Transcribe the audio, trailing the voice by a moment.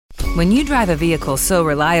When you drive a vehicle so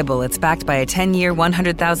reliable it's backed by a 10-year,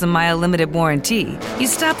 100,000-mile limited warranty, you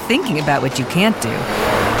stop thinking about what you can't do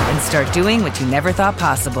and start doing what you never thought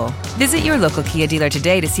possible. Visit your local Kia dealer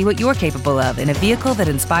today to see what you're capable of in a vehicle that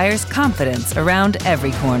inspires confidence around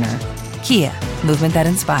every corner. Kia, movement that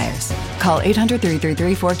inspires. Call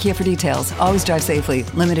 800-333-4KIA for details. Always drive safely.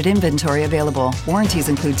 Limited inventory available. Warranties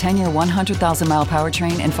include 10-year 100,000-mile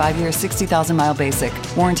powertrain and 5-year 60,000-mile basic.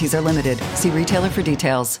 Warranties are limited. See retailer for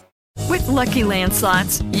details. With Lucky Land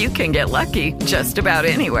Slots, you can get lucky just about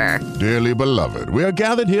anywhere. Dearly beloved, we are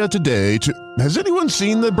gathered here today to... Has anyone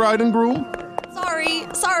seen the bride and groom?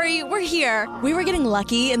 Sorry, we're here. We were getting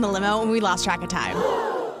lucky in the limo and we lost track of time.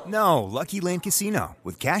 No, Lucky Land Casino,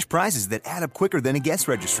 with cash prizes that add up quicker than a guest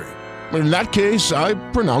registry. In that case, I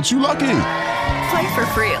pronounce you lucky. Play for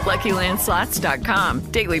free at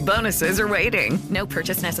LuckyLandSlots.com. Daily bonuses are waiting. No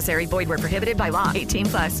purchase necessary. Void where prohibited by law.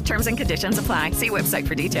 18+. Terms and conditions apply. See website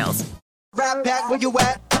for details. Rap Pack, where you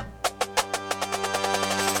at?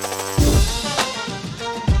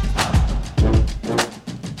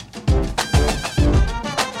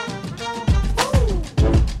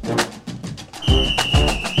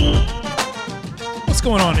 What's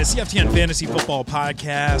going on? It's the FTN Fantasy Football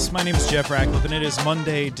Podcast. My name is Jeff Ratcliffe, and it is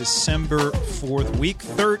Monday, December 4th, week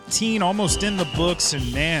 13, almost in the books,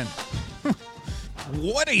 and man,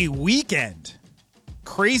 what a weekend.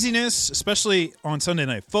 Craziness, especially on Sunday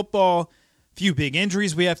Night Football. A few big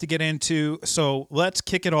injuries we have to get into, so let's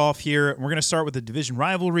kick it off here. We're going to start with the division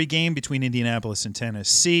rivalry game between Indianapolis and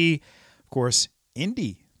Tennessee. Of course,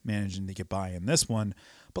 Indy managing to get by in this one,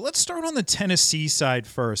 but let's start on the Tennessee side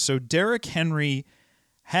first. So Derrick Henry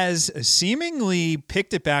has seemingly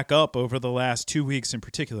picked it back up over the last 2 weeks in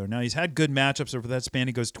particular. Now, he's had good matchups over that span.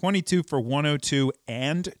 He goes 22 for 102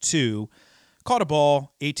 and 2. Caught a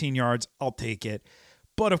ball, 18 yards. I'll take it.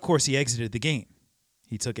 But, of course, he exited the game.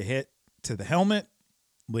 He took a hit to the helmet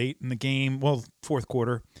late in the game, well, fourth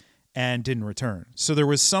quarter, and didn't return. So there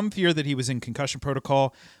was some fear that he was in concussion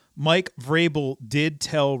protocol. Mike Vrabel did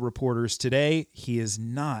tell reporters today he is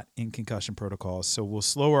not in concussion protocol, so we'll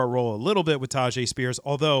slow our roll a little bit with Tajay Spears,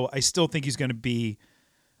 although I still think he's going to be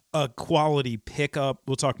a quality pickup.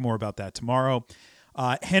 We'll talk more about that tomorrow.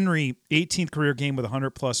 Henry, 18th career game with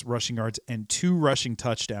 100-plus rushing yards and 2 rushing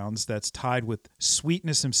touchdowns. That's tied with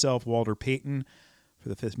Sweetness himself, Walter Payton, for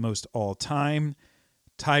the 5th most all-time.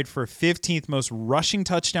 Tied for 15th most rushing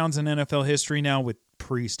touchdowns in NFL history now with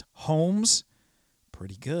Priest Holmes.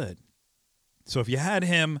 Pretty good. So if you had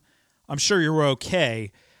him, I'm sure you're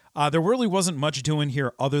okay. There really wasn't much doing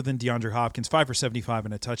here other than DeAndre Hopkins, 5 for 75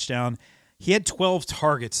 and a touchdown. He had 12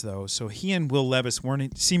 targets, though, so he and Will Levis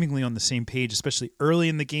weren't seemingly on the same page, especially early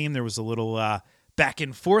in the game. There was a little back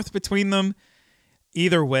and forth between them.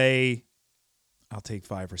 Either way, I'll take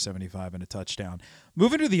 5 for 75 and a touchdown.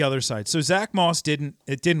 Moving to the other side. So Zach Moss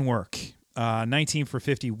didn't work. 19 for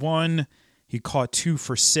 51. He caught 2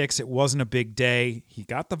 for 6. It wasn't a big day. He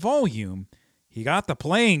got the volume. He got the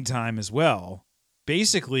playing time as well.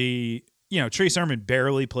 Basically, Trey Sermon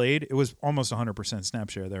barely played. It was almost 100% snap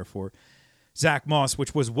share there for Zach Moss,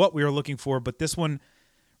 which was what we were looking for. But this one,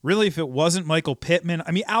 really, if it wasn't Michael Pittman,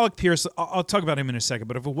 Alec Pierce, I'll talk about him in a second,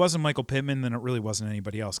 but if it wasn't Michael Pittman, then it really wasn't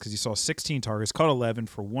anybody else because he saw 16 targets, caught 11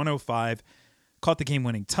 for 105, caught the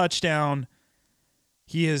game-winning touchdown.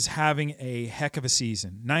 He is having a heck of a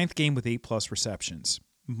season. 9th game with 8+ receptions.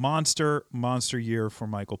 Monster year for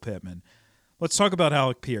Michael Pittman. Let's talk about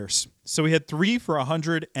Alec Pierce. So he had 3 for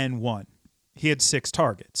 101. He had 6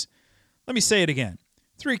 targets. Let me say it again.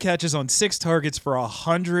 3 catches on 6 targets for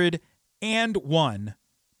 101,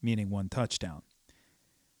 meaning 1 touchdown.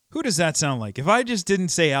 Who does that sound like? If I just didn't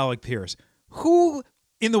say Alec Pierce, who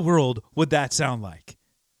in the world would that sound like?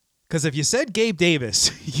 Because if you said Gabe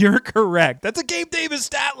Davis, you're correct. That's a Gabe Davis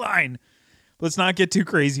stat line. Let's not get too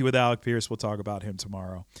crazy with Alec Pierce. We'll talk about him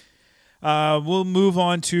tomorrow. We'll move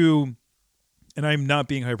on to, and I'm not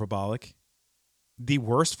being hyperbolic, the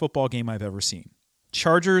worst football game I've ever seen.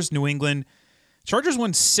 Chargers, New England. Chargers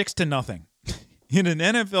won 6-0 in an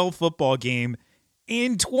NFL football game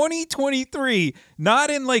in 2023, not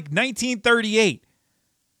in 1938,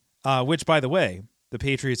 which, by the way, the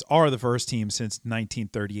Patriots are the first team since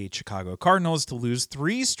 1938 Chicago Cardinals to lose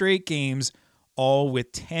 3 straight games, all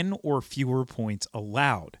with 10 or fewer points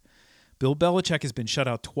allowed. Bill Belichick has been shut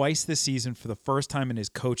out twice this season for the first time in his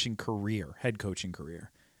head coaching career.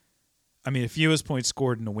 The fewest points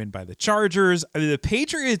scored in a win by the Chargers. The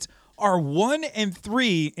Patriots are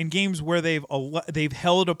 1-3 in games where they've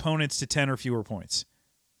held opponents to 10 or fewer points.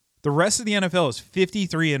 The rest of the NFL is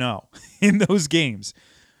 53-0 in those games.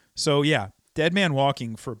 So yeah, dead man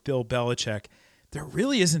walking for Bill Belichick. there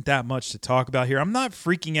really isn't that much to talk about here. I'm not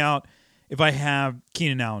freaking out if I have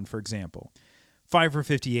Keenan Allen, for example. 5 for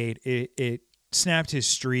 58. It snapped his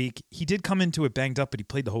streak. He did come into it banged up, but he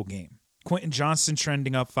played the whole game. Quentin Johnston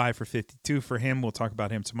trending up 5 for 52 for him. We'll talk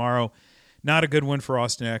about him tomorrow. Not a good one for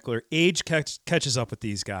Austin Eckler. Age catches up with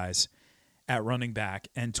these guys at running back,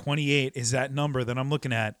 and 28 is that number that I'm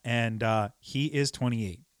looking at, and he is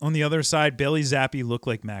 28. On the other side, Bailey Zappi looked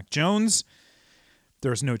like Mac Jones.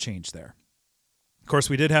 There's no change there. Of course,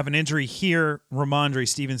 we did have an injury here, Ramondre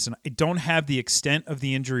Stevenson. I don't have the extent of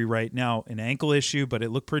the injury right now, an ankle issue, but it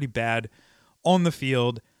looked pretty bad on the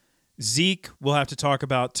field. Zeke, we'll have to talk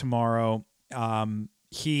about tomorrow.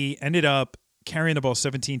 He ended up carrying the ball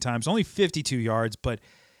 17 times, only 52 yards, but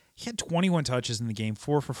he had 21 touches in the game,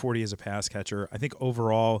 4 for 40 as a pass catcher. I think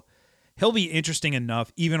overall, he'll be interesting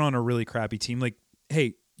enough, even on a really crappy team. Like,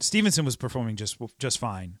 hey, Stevenson was performing just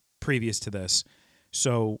fine previous to this,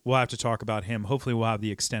 so we'll have to talk about him. Hopefully we'll have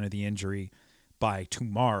the extent of the injury by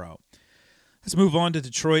tomorrow. Let's move on to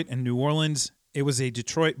Detroit and New Orleans. It was a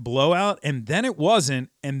Detroit blowout, and then it wasn't,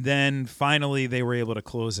 and then finally they were able to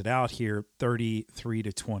close it out here,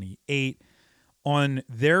 33-28. On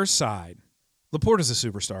their side, Laporta's a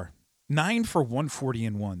superstar. 9 for 140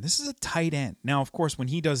 and 1. This is a tight end. Now, of course, when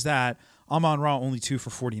he does that, Amon-Ra only 2 for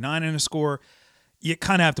 49 and a score. You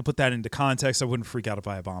kind of have to put that into context. I wouldn't freak out if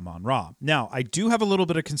I have Amon-Ra. Now, I do have a little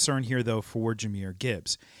bit of concern here, though, for Jahmyr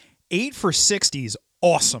Gibbs. 8 for 60 is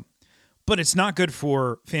awesome, but it's not good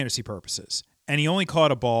for fantasy purposes. And he only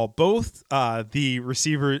caught a ball. Both the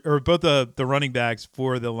receiver or both the running backs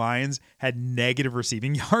for the Lions had negative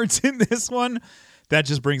receiving yards in this one. That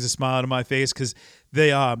just brings a smile to my face because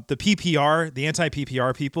the PPR, the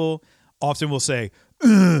anti-PPR people often will say,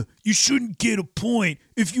 you shouldn't get a point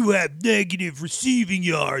if you have negative receiving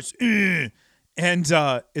yards. And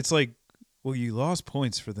it's like, well, you lost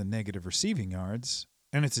points for the negative receiving yards,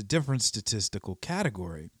 and it's a different statistical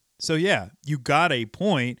category. So, yeah, you got a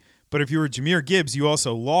point, but if you were Jahmyr Gibbs, you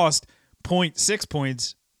also lost 0.6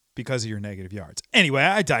 points because of your negative yards. Anyway,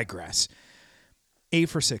 I digress. 8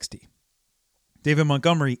 for 60. David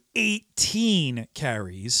Montgomery, 18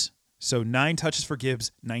 carries. So 9 touches for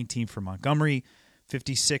Gibbs, 19 for Montgomery,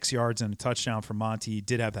 56 yards and a touchdown for Monty. He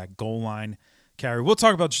did have that goal line carry. We'll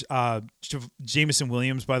talk about Jameson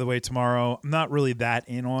Williams, by the way, tomorrow. I'm not really that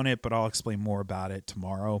in on it, but I'll explain more about it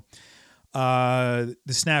tomorrow. The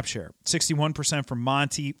snap share, 61% for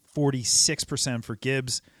Monty, 46% for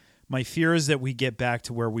Gibbs. My fear is that we get back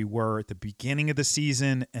to where we were at the beginning of the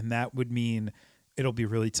season, and that would mean it'll be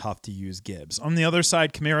really tough to use Gibbs. On the other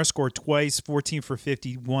side, Kamara scored twice, 14 for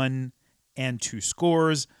 51 and 2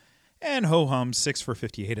 scores. And ho-hum, 6 for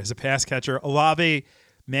 58 as a pass catcher. Olave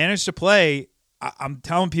managed to play. I'm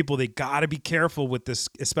telling people they got to be careful with this,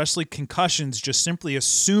 especially concussions. Just simply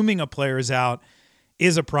assuming a player is out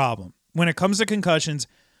is a problem. When it comes to concussions,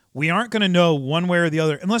 we aren't going to know one way or the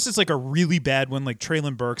other, unless it's like a really bad one like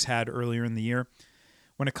Treylon Burks had earlier in the year.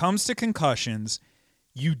 When it comes to concussions,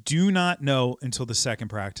 you do not know until the second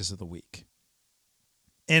practice of the week.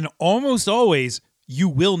 And almost always, you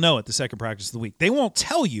will know at the second practice of the week. They won't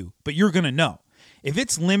tell you, but you're going to know. If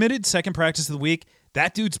it's limited second practice of the week,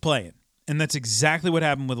 that dude's playing. And that's exactly what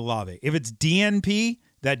happened with Olave. If it's DNP,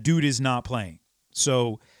 that dude is not playing.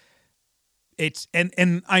 So it's,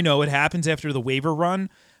 and I know it happens after the waiver run,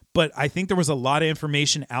 but I think there was a lot of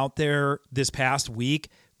information out there this past week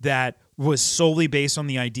that was solely based on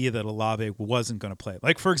the idea that Olave wasn't going to play.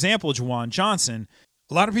 Like, for example, Juwan Johnson.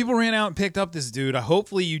 A lot of people ran out and picked up this dude.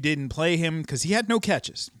 Hopefully you didn't play him because he had no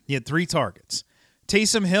catches. He had 3 targets.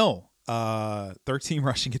 Taysom Hill, 13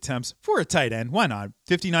 rushing attempts for a tight end. Why not?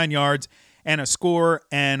 59 yards and a score.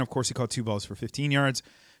 And, of course, he caught 2 balls for 15 yards.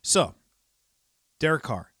 So, Derek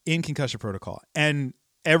Carr in concussion protocol. And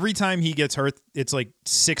every time he gets hurt, it's like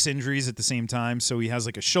 6 injuries at the same time. So he has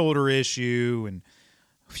like a shoulder issue and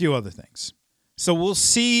a few other things. So we'll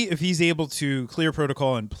see if he's able to clear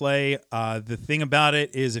protocol and play. The thing about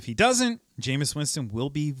it is if he doesn't, Jameis Winston will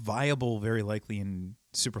be viable very likely in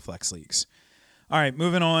Superflex leagues. All right,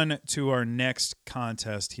 moving on to our next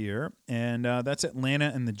contest here, and that's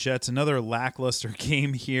Atlanta and the Jets. Another lackluster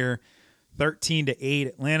game here, 13-8.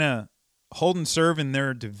 Atlanta holding serve in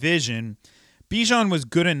their division. Bijan was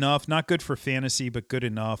good enough, not good for fantasy, but good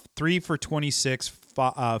enough. 3 for 26,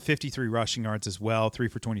 53 rushing yards as well. 3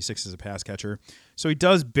 for 26 as a pass catcher. So he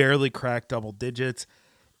does barely crack double digits.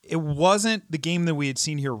 It wasn't the game that we had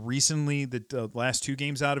seen here recently, the last 2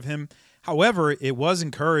 games out of him. However, it was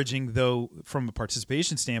encouraging, though, from a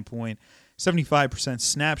participation standpoint, 75%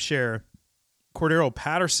 snap share. Cordero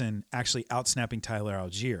Patterson actually outsnapping Tyler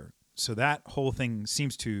Algier. So that whole thing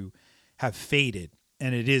seems to have faded.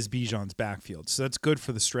 and it is Bijan's backfield. So that's good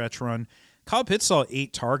for the stretch run. Kyle Pitts saw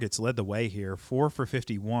 8 targets, led the way here, 4 for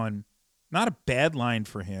 51. Not a bad line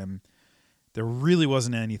for him. There really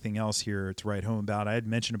wasn't anything else here to write home about. I had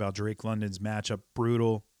mentioned about Drake London's matchup,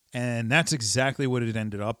 brutal, and that's exactly what it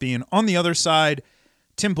ended up being. On the other side,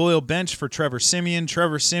 Tim Boyle bench for Trevor Siemian.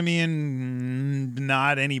 Trevor Siemian,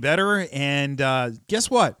 not any better. And guess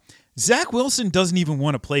what? Zach Wilson doesn't even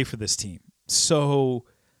want to play for this team. So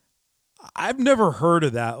I've never heard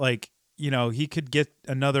of that. Like, he could get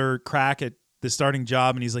another crack at the starting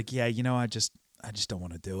job, and he's like, yeah, I just don't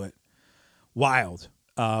want to do it. Wild.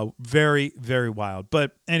 Very, very wild.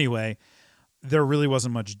 But anyway, there really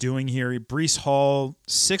wasn't much doing here. Breece Hall,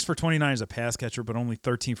 6 for 29 as a pass catcher, but only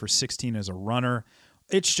 13 for 16 as a runner.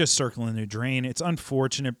 It's just circling the drain. It's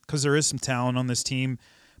unfortunate because there is some talent on this team,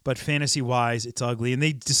 but fantasy-wise, it's ugly. And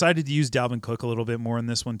they decided to use Dalvin Cook a little bit more in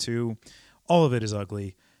this one too. All of it is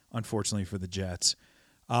ugly, unfortunately, for the Jets.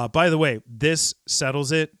 By the way, this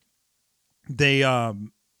settles it. The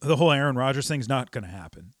whole Aaron Rodgers thing is not going to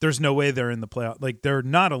happen. There's no way they're in the playoff. Like, they're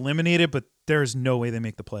not eliminated, but there's no way they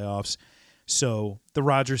make the playoffs. So the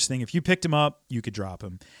Rodgers thing, if you picked him up, you could drop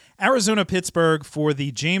him. Arizona-Pittsburgh for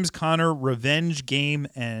the James Conner revenge game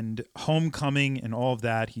and homecoming and all of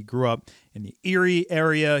that. He grew up in the Erie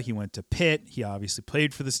area. He went to Pitt. He obviously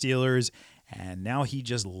played for the Steelers, and now he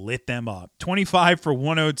just lit them up. 25 for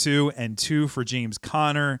 102 and 2 for James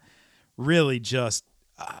Conner. Really just,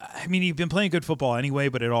 he'd been playing good football anyway,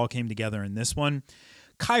 but it all came together in this one.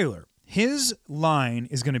 Kyler, his line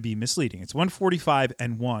is going to be misleading. It's 145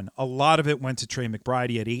 and 1. A lot of it went to Trey McBride.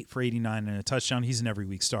 He had 8 for 89 and a touchdown. He's an every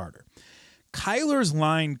week starter. Kyler's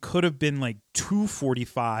line could have been like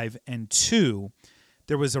 245 and 2.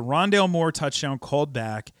 There was a Rondale Moore touchdown called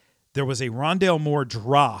back. There was a Rondale Moore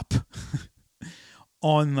drop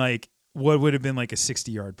on like what would have been like a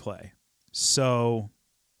 60-yard play. So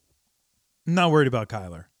I'm not worried about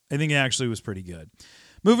Kyler. I think it actually was pretty good.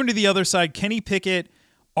 Moving to the other side, Kenny Pickett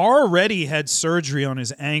already had surgery on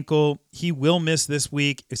his ankle. He will miss this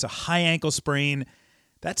week. It's a high ankle sprain.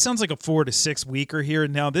 That sounds like a 4 to 6 weeker here.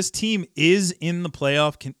 Now, this team is in the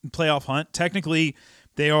playoff hunt. Technically,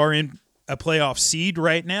 they are in a playoff seed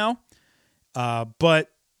right now,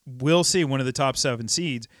 but we'll see, one of the top 7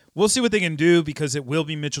 seeds. We'll see what they can do because it will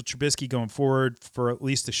be Mitchell Trubisky going forward for at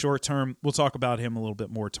least the short term. We'll talk about him a little bit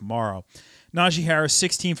more tomorrow. Najee Harris,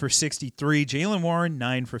 16 for 63. Jaylen Warren,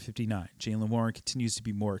 9 for 59. Jaylen Warren continues to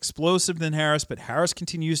be more explosive than Harris, but Harris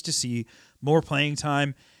continues to see more playing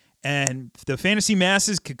time. And the fantasy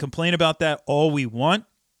masses can complain about that all we want.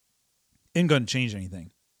 Ain't going to change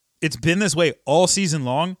anything. It's been this way all season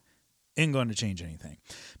long. Ain't going to change anything.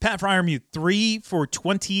 Pat Freiermuth, 3 for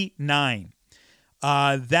 29.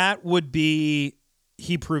 That would be,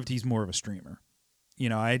 he proved he's more of a streamer.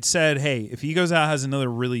 I had said, hey, if he goes out, has another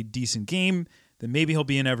really decent game, then maybe he'll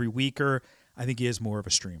be in every weeker. I think he is more of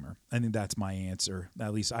a streamer. I think that's my answer.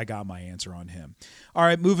 At least I got my answer on him. All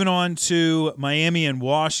right, moving on to Miami and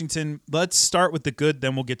Washington. Let's start with the good,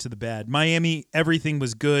 then we'll get to the bad. Miami, everything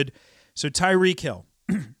was good. So Tyreek Hill,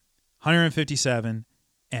 157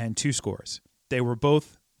 and 2 scores. They were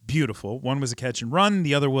both beautiful. One was a catch and run.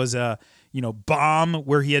 The other was a bomb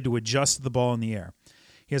where he had to adjust the ball in the air.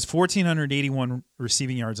 He has 1,481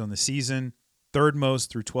 receiving yards on the season, third most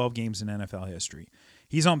through 12 games in NFL history.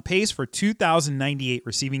 He's on pace for 2,098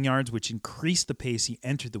 receiving yards, which increased the pace he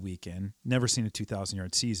entered the weekend. Never seen a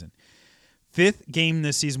 2,000-yard season. 5th game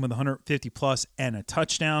this season with 150-plus and a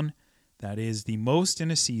touchdown. That is the most in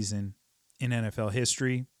a season in NFL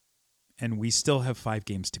history, and we still have 5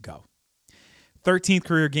 games to go. 13th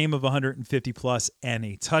career game of 150-plus and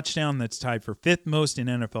a touchdown. That's tied for 5th most in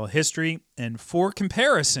NFL history. And for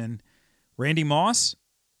comparison, Randy Moss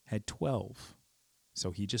had 12. So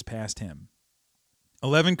he just passed him.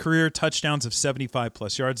 11 career touchdowns of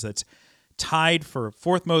 75-plus yards. That's tied for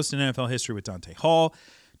 4th most in NFL history with Dante Hall.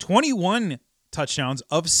 21 touchdowns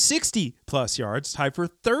of 60-plus yards, tied for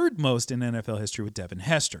 3rd most in NFL history with Devin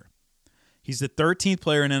Hester. He's the 13th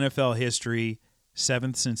player in NFL history,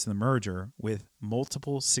 7th since the merger, with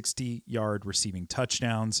multiple 60-yard receiving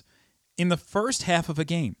touchdowns in the first half of a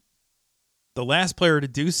game. The last player to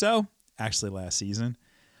do so, actually last season,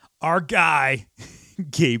 our guy,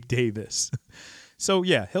 Gabe Davis. So,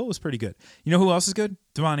 yeah, Hill was pretty good. You know who else is good?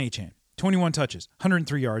 Devon Achane. 21 touches,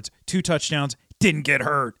 103 yards, 2 touchdowns, didn't get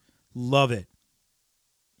hurt. Love it.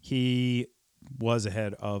 He was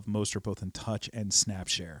ahead of Mostert both in touch and snap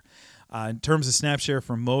share. In terms of snap share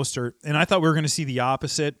for Mostert, and I thought we were going to see the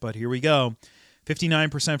opposite, but here we go.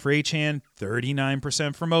 59% for Achane,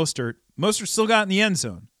 39% for Mostert. Mostert still got in the end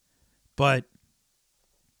zone, but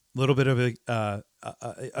a little bit of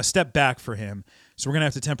a step back for him. So we're going to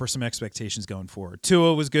have to temper some expectations going forward.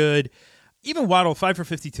 Tua was good. Even Waddle, 5 for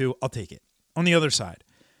 52, I'll take it. On the other side,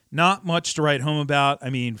 not much to write home about.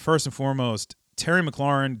 I mean, first and foremost, Terry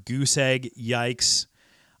McLaurin, goose egg, yikes.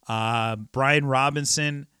 Brian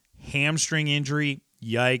Robinson, hamstring injury,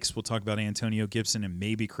 yikes. We'll talk about Antonio Gibson and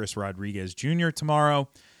maybe Chris Rodriguez Jr. tomorrow.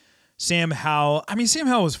 Sam Howell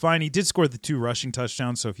was fine. He did score the 2 rushing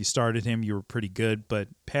touchdowns, so if you started him, you were pretty good. But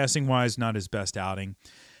passing-wise, not his best outing.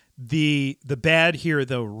 The bad here,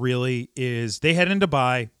 though, really is they head into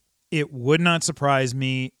bye. It would not surprise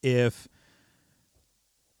me if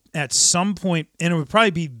at some point, and it would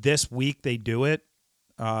probably be this week they do it,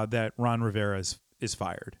 that Ron Rivera is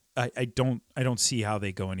fired. I don't see how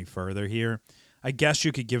they go any further here. I guess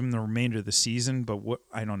you could give him the remainder of the season, but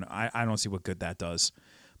I don't know. I don't see what good that does.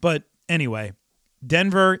 But anyway,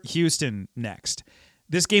 Denver, Houston next.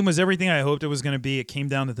 This game was everything I hoped it was going to be. It came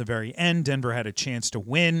down to the very end. Denver had a chance to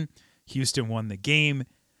win. Houston won the game.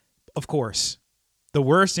 Of course, the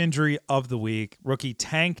worst injury of the week, rookie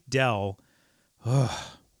Tank Dell,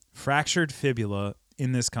 fractured fibula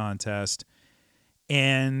in this contest.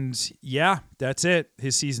 And yeah, that's it.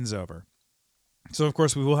 His season's over. So, of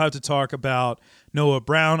course, we will have to talk about Noah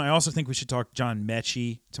Brown. I also think we should talk John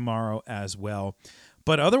Mechie tomorrow as well.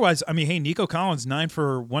 But otherwise, I mean, hey, Nico Collins, 9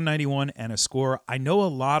 for 191 and a score. I know a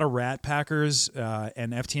lot of Rat Packers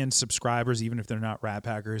and FTN subscribers, even if they're not Rat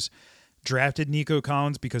Packers, drafted Nico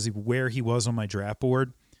Collins because of where he was on my draft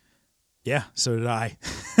board. Yeah, so did I.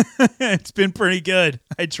 It's been pretty good.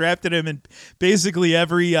 I drafted him in basically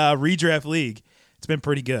every redraft league. It's been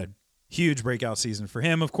pretty good. Huge breakout season for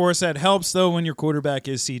him. Of course, that helps, though, when your quarterback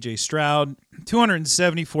is C.J. Stroud.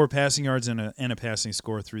 274 passing yards and a passing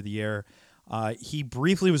score through the air. He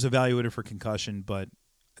briefly was evaluated for concussion, but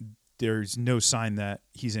there's no sign that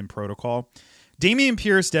he's in protocol. Dameon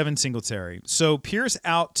Pierce, Devin Singletary. So Pierce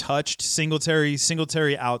out-touched Singletary.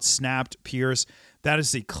 Singletary out-snapped Pierce. That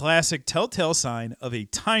is the classic telltale sign of a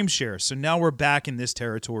timeshare. So now we're back in this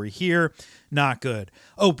territory here. Not good.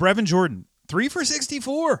 Oh, Brevin Jordan, 3 for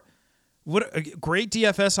 64. What a great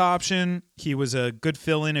DFS option. He was a good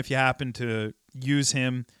fill-in if you happen to use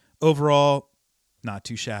him. Overall, not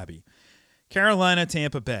too shabby. Carolina,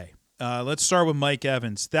 Tampa Bay. Let's start with Mike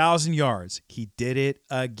Evans. 1,000 yards. He did it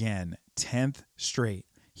again. 10th straight.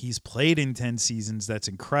 He's played in 10 seasons. That's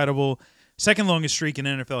incredible. Second longest streak in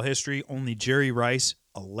NFL history. Only Jerry Rice,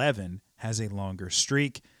 11, has a longer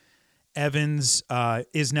streak. Evans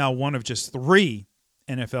is now one of just 3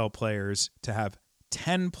 NFL players to have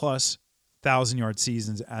 10-plus 1,000-yard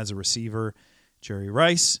seasons as a receiver. Jerry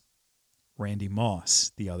Rice, Randy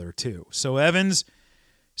Moss, the other 2. So Evans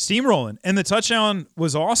steamrolling, and the touchdown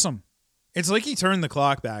was awesome. It's like he turned the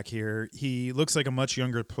clock back here. He looks like a much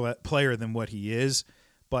younger player than what he is,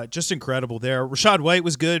 but just incredible there. Rachaad White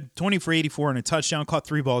was good, 20 for 84 and a touchdown, caught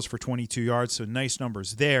 3 balls for 22 yards, so nice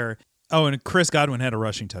numbers there. Oh, and Chris Godwin had a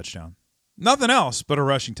rushing touchdown. Nothing else but a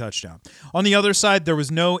rushing touchdown. On the other side, there was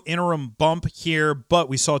no interim bump here, but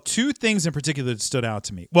we saw 2 things in particular that stood out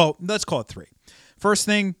to me. Well, let's call it 3. First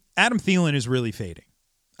thing, Adam Thielen is really fading.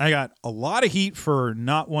 I got a lot of heat for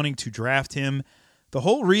not wanting to draft him. The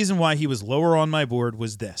whole reason why he was lower on my board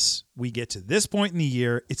was this. We get to this point in the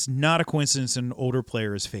year, it's not a coincidence an older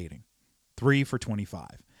player is fading. 3 for 25.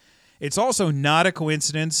 It's also not a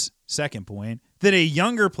coincidence, second point, that a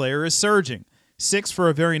younger player is surging. 6 for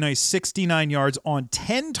a very nice 69 yards on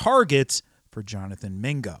 10 targets for Jonathan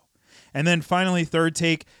Mingo. And then finally, third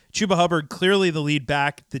take, Chuba Hubbard, clearly the lead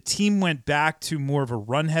back. The team went back to more of a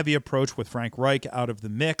run-heavy approach with Frank Reich out of the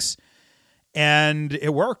mix. And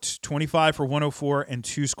it worked. 25 for 104 and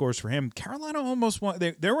 2 scores for him. Carolina almost won.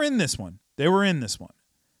 They were in this one.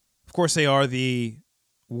 Of course, they are the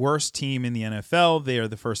worst team in the NFL. They are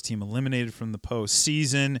the first team eliminated from the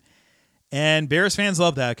postseason. And Bears fans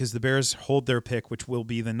love that because the Bears hold their pick, which will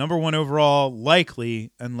be the number 1 overall,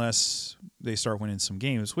 likely, unless they start winning some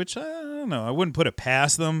games, which I don't know. I wouldn't put it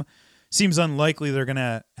past them. Seems unlikely they're going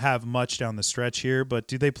to have much down the stretch here, but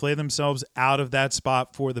do they play themselves out of that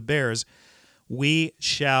spot for the Bears? We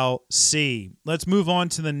shall see. Let's move on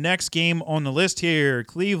to the next game on the list here,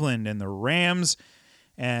 Cleveland and the Rams.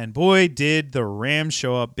 And boy, did the Rams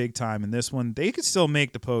show up big time in this one. They could still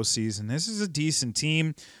make the postseason. This is a decent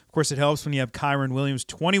team. Of course, it helps when you have Kyron Williams,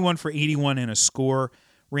 21 for 81 and a score.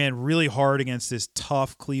 Ran really hard against this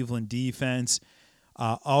tough Cleveland defense.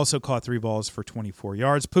 Also caught 3 balls for 24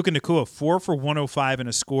 yards. Puka Nacua, 4 for 105 and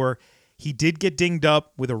a score. He did get dinged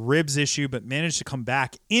up with a ribs issue, but managed to come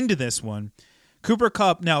back into this one. Cooper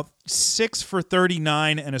Kupp, now 6 for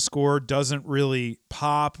 39 and a score, doesn't really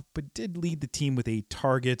pop, but did lead the team with 8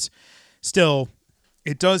 targets. Still,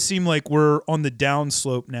 it does seem like we're on the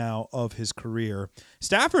downslope now of his career.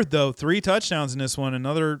 Stafford, though, 3 touchdowns in this one.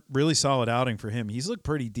 Another really solid outing for him. He's looked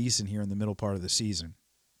pretty decent here in the middle part of the season.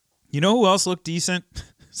 You know who else looked decent?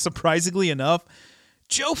 Surprisingly enough,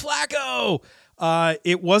 Joe Flacco.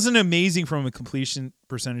 It wasn't amazing from a completion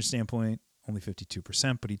percentage standpoint, only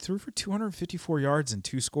 52%, but he threw for 254 yards and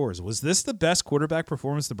 2 scores. Was this the best quarterback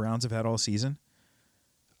performance the Browns have had all season?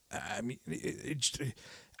 I mean,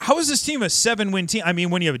 how is this team a 7-win team? I mean,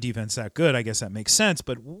 when you have a defense that good, I guess that makes sense,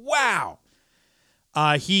 but wow.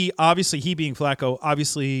 He being Flacco,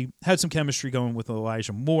 obviously had some chemistry going with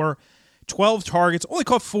Elijah Moore. 12 targets, only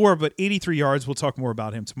caught 4, but 83 yards. We'll talk more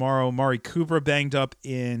about him tomorrow. Amari Cooper banged up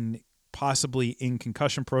possibly in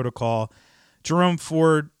concussion protocol. Jerome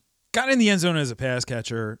Ford got in the end zone as a pass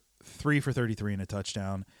catcher, 3 for 33 and a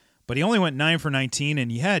touchdown. But he only went 9 for 19,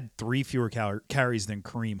 and he had 3 fewer carries than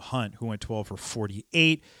Kareem Hunt, who went 12 for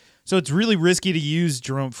 48. So it's really risky to use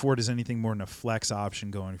Jerome Ford as anything more than a flex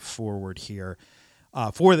option going forward here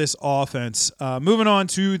for this offense. Moving on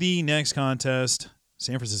to the next contest,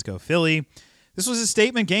 San Francisco-Philly. This was a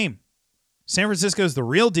statement game. San Francisco's the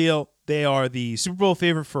real deal. They are the Super Bowl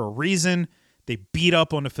favorite for a reason. They beat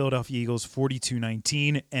up on the Philadelphia Eagles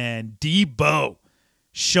 42-19, and Debo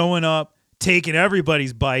showing up, taking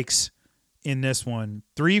everybody's bikes in this one.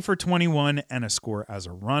 3 for 21 and a score as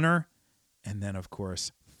a runner. And then, of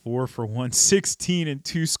course, 4 for 116 and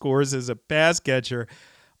 2 scores as a pass catcher.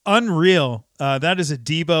 Unreal. That is a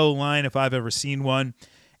Debo line if I've ever seen one.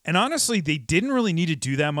 And honestly, they didn't really need to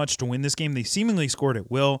do that much to win this game. They seemingly scored at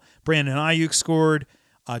will. Brandon Ayuk scored.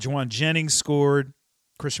 Juwan Jennings scored.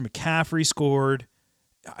 Christian McCaffrey scored.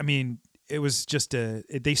 I mean, it was just they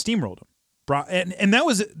steamrolled them. And that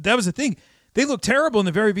was the thing. They looked terrible in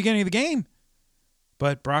the very beginning of the game.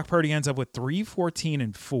 But Brock Purdy ends up with 3-14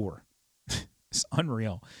 and 4. It's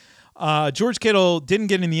unreal. George Kittle didn't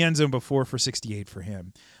get in the end zone, but 4 for 68 for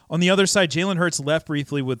him. On the other side, Jalen Hurts left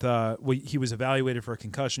briefly with he was evaluated for a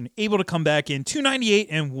concussion, able to come back in 298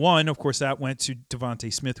 and 1. Of course, that went to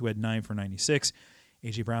Devontae Smith, who had 9 for 96.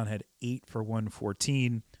 A.J. Brown had 8 for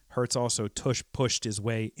 114. Hurts also pushed his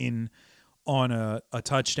way in on a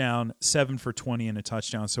touchdown, 7 for 20 and a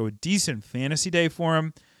touchdown. So a decent fantasy day for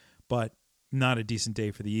him, but not a decent day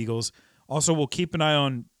for the Eagles. Also, we'll keep an eye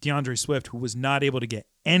on DeAndre Swift, who was not able to get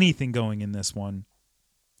anything going in this one.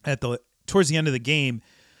 Towards the end of the game,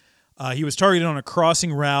 he was targeted on a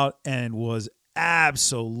crossing route and was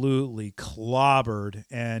absolutely clobbered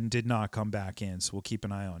and did not come back in. So we'll keep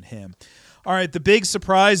an eye on him. All right, the big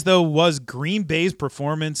surprise, though, was Green Bay's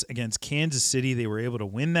performance against Kansas City. They were able to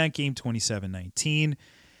win that game 27-19. And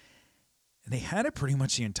they had it pretty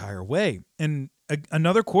much the entire way. And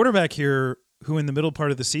another quarterback here who in the middle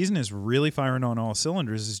part of the season is really firing on all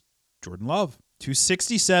cylinders is Jordan Love.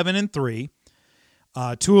 267 and 3.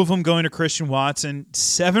 2 of them going to Christian Watson.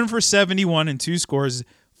 7 for 71 and 2 scores.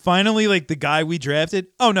 Finally, like the guy we drafted.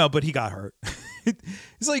 Oh, no, but he got hurt.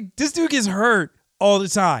 It's like this dude gets hurt all the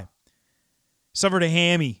time. Suffered a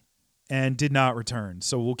hammy and did not return.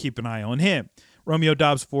 So we'll keep an eye on him. Romeo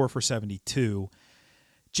Doubs, 4 for 72.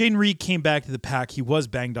 Jaden Reed came back to the pack. He was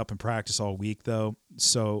banged up in practice all week, though.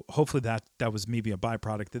 So hopefully that was maybe a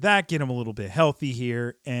byproduct of that. Get him a little bit healthy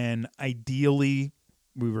here. And ideally,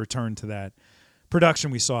 we return to that production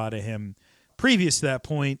we saw out of him previous to that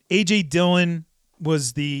point. A.J. Dillon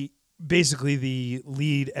was basically the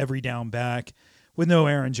lead every down back with no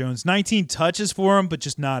Aaron Jones. 19 touches for him, but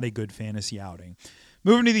just not a good fantasy outing.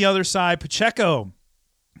 Moving to the other side, Pacheco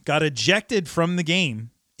got ejected from the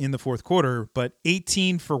game in the fourth quarter, but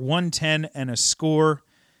 18 for 110 and a score.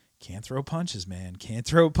 Can't throw punches, man. Can't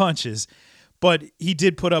throw punches. But he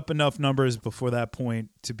did put up enough numbers before that point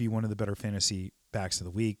to be one of the better fantasy backs of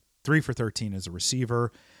the week. 3 for 13 as a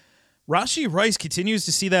receiver. Rashee Rice continues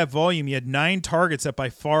to see that volume. He had 9 targets that by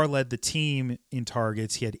far led the team in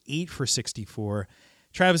targets. He had 8 for 64.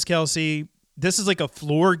 Travis Kelce, this is like a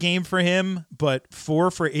floor game for him, but 4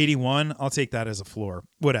 for 81. I'll take that as a floor.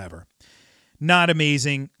 Whatever. Not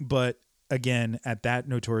amazing, but again, at that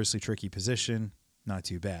notoriously tricky position, not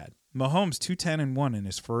too bad. Mahomes, 210-1 in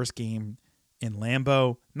his first game in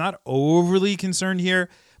Lambeau. Not overly concerned here,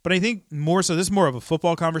 but I think more so, this is more of a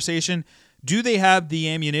football conversation. Do they have the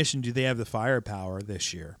ammunition? Do they have the firepower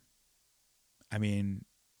this year? I mean,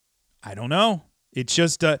 I don't know. It's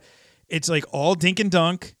just, it's like all dink and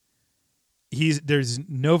dunk. There's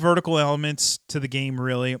no vertical elements to the game,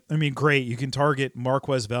 really. I mean, great. You can target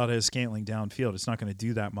Marquez Valdez-Scantling downfield. It's not going to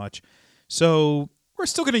do that much. So we're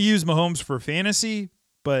still going to use Mahomes for fantasy,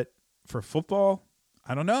 but for football,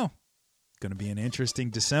 I don't know. Going to be an interesting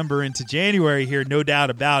December into January here, no doubt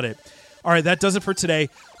about it. All right, that does it for today.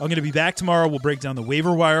 I'm going to be back tomorrow. We'll break down the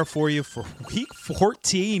waiver wire for you for Week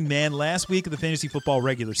 14, man. Last week of the fantasy football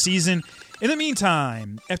regular season. In the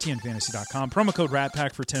meantime, ftnfantasy.com, promo code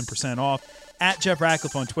RATPACK for 10% off. At Jeff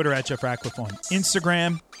Ratcliffe on Twitter, at Jeff Ratcliffe on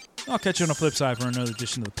Instagram. I'll catch you on the flip side for another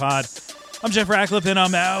edition of the pod. I'm Jeff Ratcliffe, and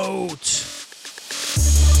I'm out.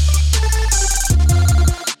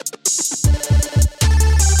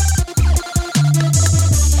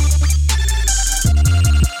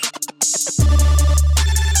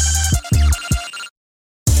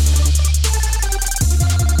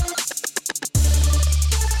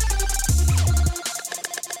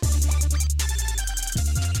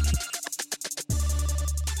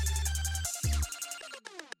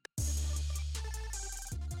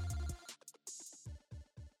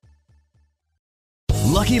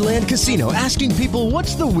 Lucky Land Casino, asking people,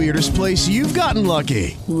 what's the weirdest place you've gotten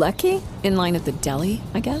lucky? Lucky? In line at the deli,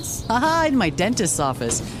 I guess? Aha, in my dentist's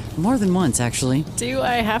office. More than once, actually. Do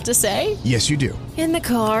I have to say? Yes, you do. In the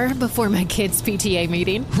car before my kids' PTA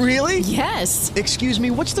meeting. Really? Yes. Excuse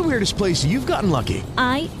me, what's the weirdest place you've gotten lucky?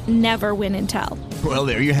 I never win and tell. Well,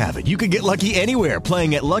 there you have it. You can get lucky anywhere,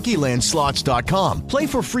 playing at LuckyLandSlots.com. Play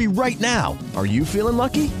for free right now. Are you feeling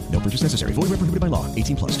lucky? No purchase necessary. Void where prohibited by law.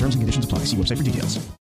 18+. Terms and conditions apply. See website for details.